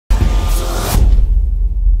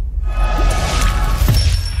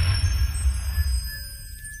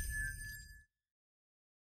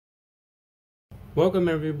Welcome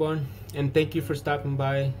everyone, and thank you for stopping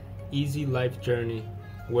by Easy Life Journey,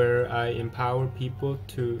 where I empower people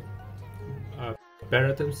to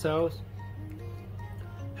better themselves,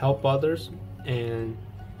 help others, and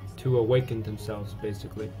to awaken themselves,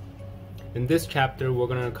 basically. In this chapter, we're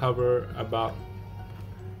going to cover about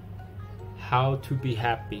how to be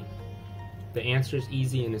happy. The answer is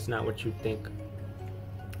easy and it's not what you think.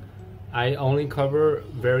 I only cover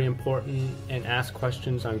very important and ask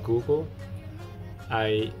questions on Google.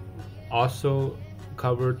 I also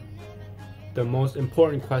covered the most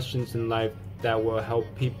important questions in life that will help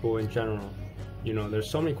people in general. You know, there's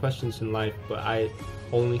so many questions in life, but I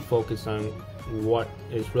only focus on what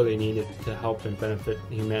is really needed to help and benefit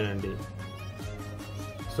humanity.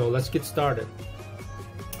 So let's get started.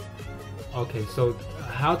 Okay, so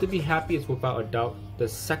how to be happy is without a doubt the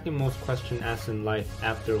second most question asked in life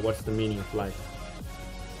after what's the meaning of life.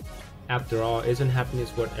 After all, isn't happiness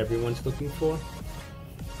what everyone's looking for?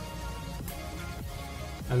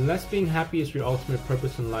 Unless being happy is your ultimate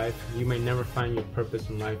purpose in life, you may never find your purpose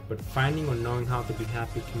in life, but finding or knowing how to be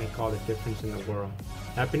happy can make all the difference in the world.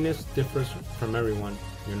 Happiness differs from everyone.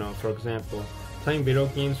 You know, for example, playing video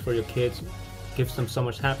games for your kids gives them so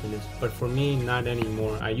much happiness, but for me, not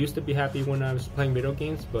anymore. I used to be happy when I was playing video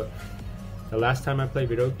games, but the last time I played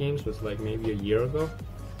video games was like maybe a year ago.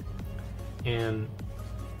 And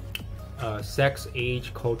sex,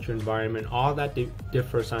 age, culture, environment, all that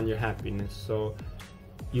differs on your happiness. So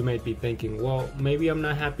you might be thinking, well, maybe I'm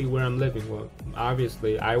not happy where I'm living. Well,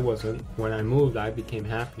 obviously I wasn't. When I moved, I became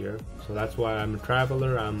happier. So that's why I'm a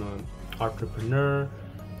traveler, I'm an entrepreneur,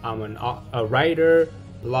 I'm a writer,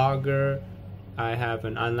 blogger, I have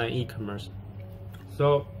an online e-commerce.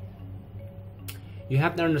 So you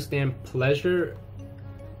have to understand pleasure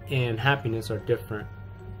and happiness are different.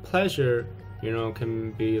 Pleasure, you know,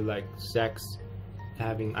 can be like sex,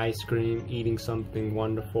 having ice cream, eating something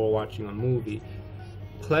wonderful, watching a movie.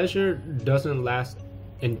 Pleasure doesn't last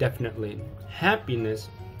indefinitely. Happiness,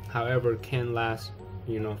 however, can last,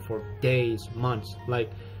 you know, for days, months.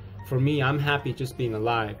 Like for me, I'm happy just being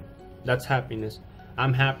alive. That's happiness.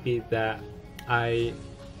 I'm happy that I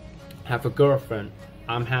have a girlfriend.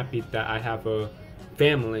 I'm happy that I have a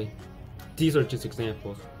family. These are just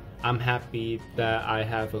examples. I'm happy that I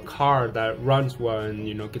have a car that runs well and,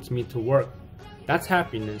 you know, gets me to work. That's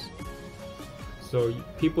happiness. So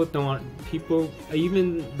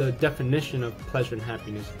even the definition of pleasure and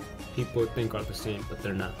happiness, people think are the same, but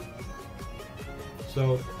they're not.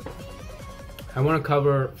 So I want to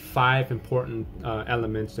cover 5 important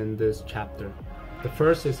elements in this chapter. The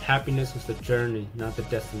first is happiness is the journey, not the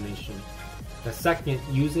destination. The second,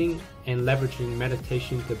 using and leveraging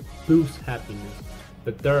meditation to boost happiness.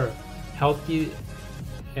 The third, healthy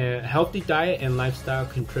diet and lifestyle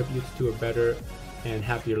contributes to a better and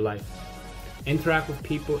happier life. Interact with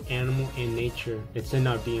people, animal, and nature. It's in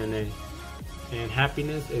our DNA. And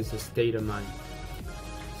happiness is a state of mind.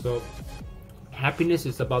 So happiness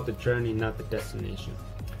is about the journey, not the destination.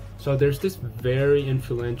 So there's this very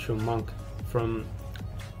influential monk from,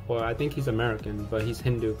 well, I think he's American, but he's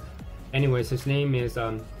Hindu. Anyways, his name is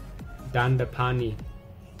Dandapani.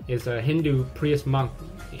 Is a Hindu priest monk,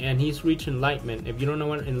 and he's reached enlightenment. If you don't know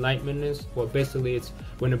what enlightenment is, well, basically it's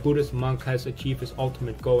when a Buddhist monk has achieved his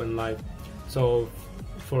ultimate goal in life. So,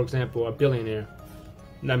 for example, a billionaire.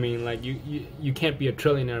 I mean, like you can't be a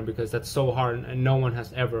trillionaire because that's so hard, and no one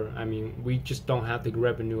has ever. I mean, we just don't have the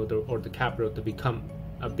revenue or the capital to become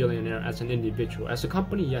a billionaire as an individual. As a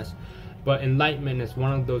company, yes, but enlightenment is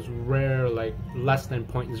one of those rare, like less than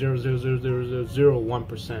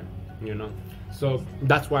 0.0000001%. You know, so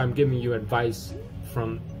that's why I'm giving you advice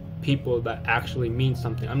from people that actually mean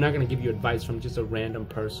something. I'm not going to give you advice from just a random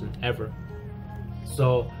person ever.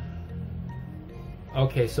 So.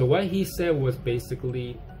 Okay, so what he said was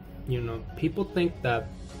basically, you know, people think that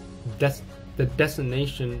the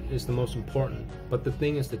destination is the most important, but the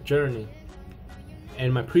thing is the journey.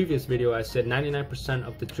 In my previous video, I said 99%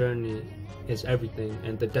 of the journey is everything,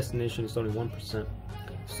 and the destination is only 1%.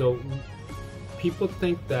 So people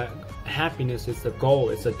think that happiness is the goal,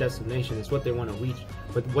 it's a destination, it's what they want to reach.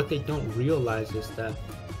 But what they don't realize is that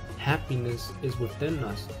happiness is within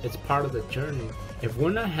us. It's part of the journey. If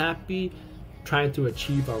we're not happy trying to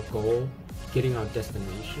achieve our goal, getting our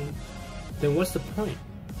destination, then what's the point?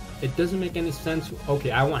 It doesn't make any sense.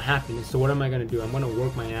 Okay, I want happiness, so what am I going to do? I'm going to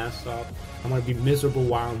work my ass off. I'm going to be miserable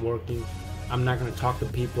while I'm working. I'm not going to talk to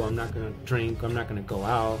people. I'm not going to drink. I'm not going to go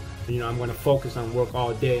out. You know, I'm going to focus on work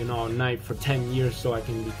all day and all night for 10 years so I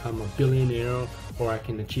can become a billionaire or I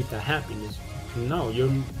can achieve that happiness. No,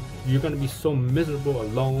 you're going to be so miserable,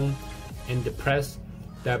 alone, and depressed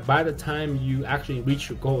that by the time you actually reach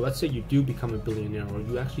your goal, let's say you do become a billionaire, or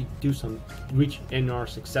you actually do reach and are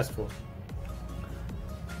successful,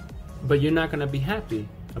 but you're not gonna be happy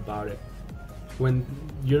about it. When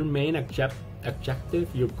your main objective,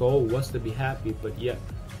 your goal was to be happy, but yet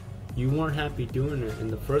you weren't happy doing it in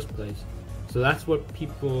the first place. So that's what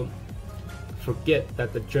people forget,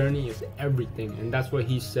 that the journey is everything. And that's what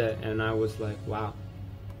he said, and I was like, wow,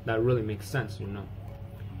 that really makes sense, you know.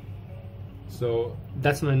 So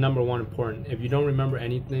that's my number one important. If you don't remember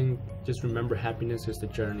anything, just remember happiness is the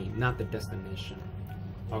journey, not the destination.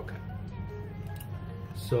 Okay.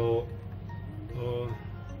 So,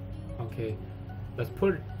 okay, let's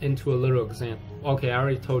put it into a little example. Okay, I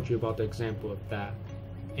already told you about the example of that.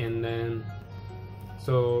 And then,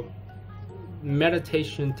 so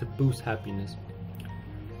meditation to boost happiness.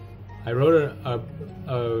 I wrote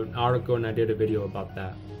an article and I did a video about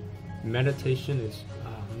that. Meditation is,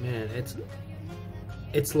 oh man,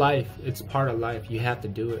 it's life. It's part of life. You have to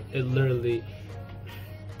do it. It literally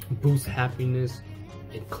boosts happiness.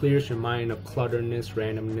 It clears your mind of clutterness,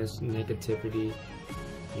 randomness, negativity.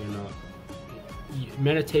 You know,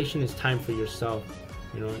 meditation is time for yourself.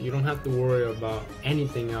 You know, you don't have to worry about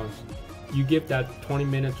anything else. You give that 20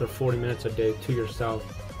 minutes or 40 minutes a day to yourself.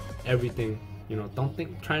 Everything, you know,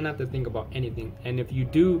 try not to think about anything. And if you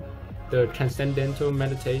do the transcendental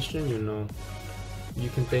meditation, you know, you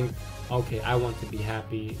can think, okay, I want to be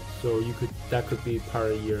happy. So that could be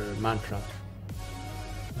part of your mantra.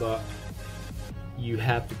 But you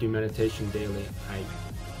have to do meditation daily.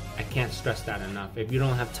 I can't stress that enough. If you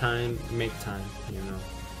don't have time, make time, you know.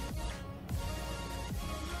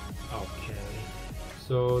 Okay,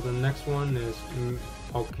 so the next one is,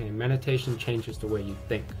 okay, meditation changes the way you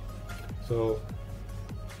think. So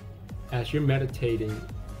as you're meditating,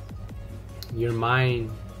 your mind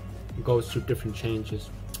goes through different changes,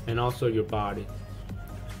 and also your body.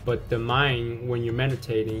 But the mind, when you're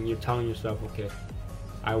meditating, you're telling yourself, okay,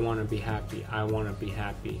 I want to be happy, I want to be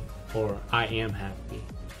happy, or I am happy.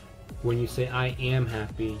 When you say I am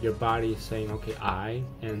happy, your body is saying, okay, I,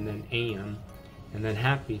 and then am, and then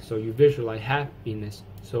happy. So you visualize happiness.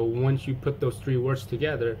 So once you put those three words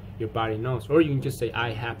together, your body knows. Or you can just say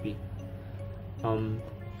I happy.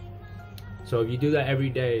 So if you do that every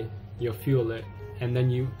day, you'll feel it, and then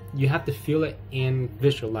you have to feel it and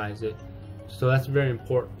visualize it. So that's very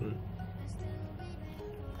important.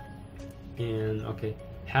 And okay,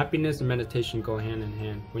 happiness and meditation go hand in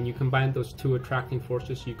hand. When you combine those two attracting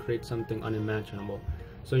forces, you create something unimaginable.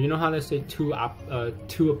 So you know how they say two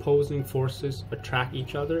opposing forces attract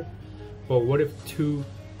each other? But what if two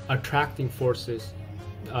attracting forces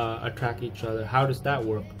attract each other? How does that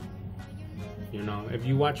work? You know, if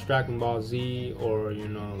you watch Dragon Ball Z, or you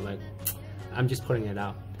know, like, I'm just putting it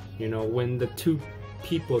out, you know, when the two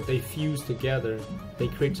people, they fuse together, they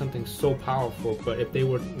create something so powerful. But if they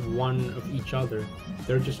were one of each other,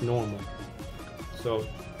 they're just normal. So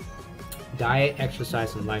diet,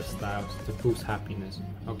 exercise, and lifestyles to boost happiness.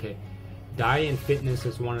 Okay, diet and fitness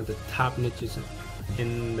is one of the top niches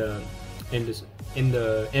in the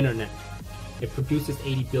internet. It produces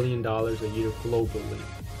 $80 billion a year globally,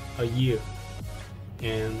 a year.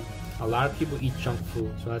 And a lot of people eat junk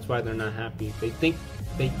food, so that's why they're not happy. They think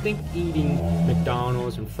eating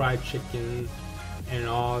McDonald's and fried chicken and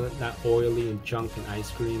all that oily and junk and ice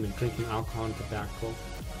cream and drinking alcohol and tobacco,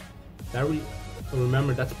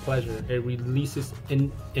 remember, that's pleasure. It releases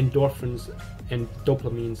endorphins and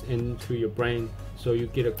dopamines into your brain, so you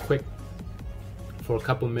get for a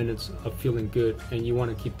couple minutes of feeling good, and you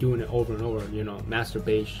want to keep doing it over and over. You know,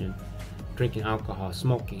 masturbation, drinking alcohol,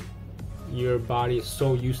 smoking. Your body is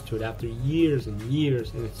so used to it after years and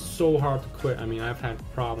years, and it's so hard to quit. I mean, I've had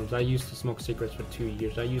problems. I used to smoke cigarettes for 2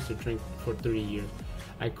 years. I used to drink for 3 years.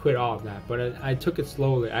 I quit all of that, but I took it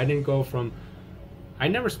slowly. I didn't go from, I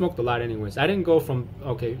never smoked a lot anyways. I didn't go from,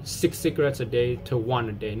 okay, 6 cigarettes a day to 1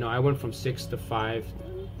 a day. No, I went from 6 to 5,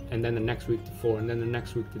 and then the next week to 4, and then the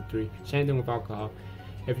next week to 3. Same thing with alcohol.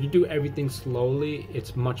 If you do everything slowly,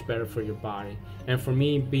 it's much better for your body. And for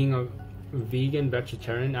me, being a vegan,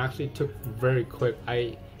 vegetarian, actually took very quick.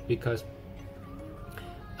 Because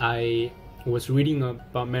I was reading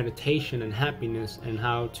about meditation and happiness and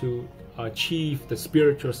how to achieve the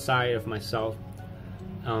spiritual side of myself,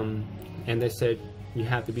 and they said you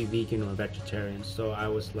have to be vegan or vegetarian. So I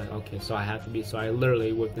was like, okay, so I have to be. So I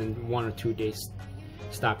literally within 1 or 2 days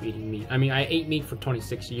stopped eating meat. I mean, I ate meat for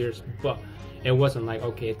 26 years, but it wasn't like,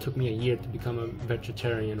 okay, it took me a year to become a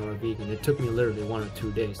vegetarian or a vegan. It took me literally 1 or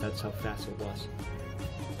 2 days. That's how fast it was.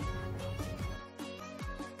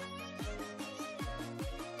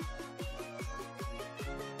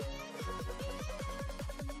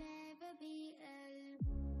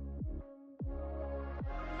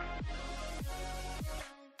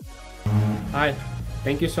 Hi,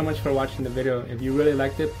 thank you so much for watching the video. If you really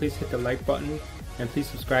liked it, please hit the like button and please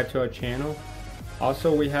subscribe to our channel.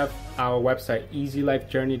 Also, we have our website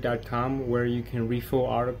easylifejourney.com where you can read full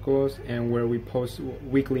articles and where we post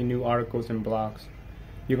weekly new articles and blogs.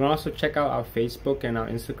 You can also check out our Facebook and our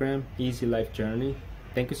Instagram, Easy Life Journey.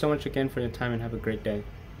 Thank you so much again for your time and have a great day.